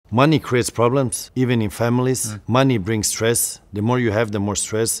Money creates problems, even in families. Money brings stress. The more you have, the more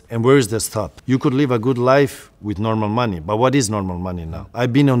stress. And where is the stop? You could live a good life with normal money. But what is normal money now?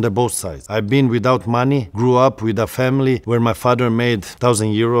 I've been on the both sides. I've been without money, grew up with a family where my father made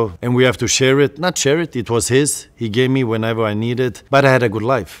 €1,000 and we have to share it. Not share it, it was his. He gave me whenever I needed. But I had a good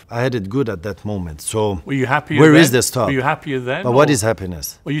life. I had it good at that moment. So were you happier where then? is the stop? Were you happier then? But what is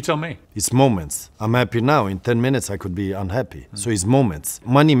happiness? Well, you tell me. It's moments. I'm happy now. In 10 minutes, I could be unhappy. So it's moments.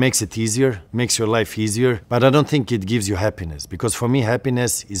 Money makes it easier, makes your life easier, but I don't think it gives you happiness because for me,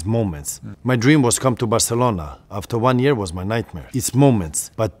 happiness is moments. My dream was come to Barcelona. After 1 year was my nightmare. It's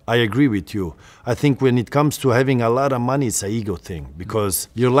moments, but I agree with you. I think when it comes to having a lot of money, it's an ego thing because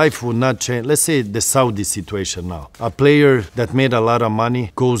your life would not change. Let's say the Saudi situation now. A player that made a lot of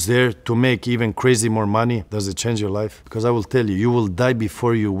money goes there to make even crazy more money. Does it change your life? Because I will tell you, you will die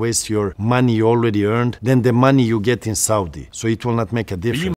before you waste your money you already earned than the money you get in Saudi. So it will not make a difference.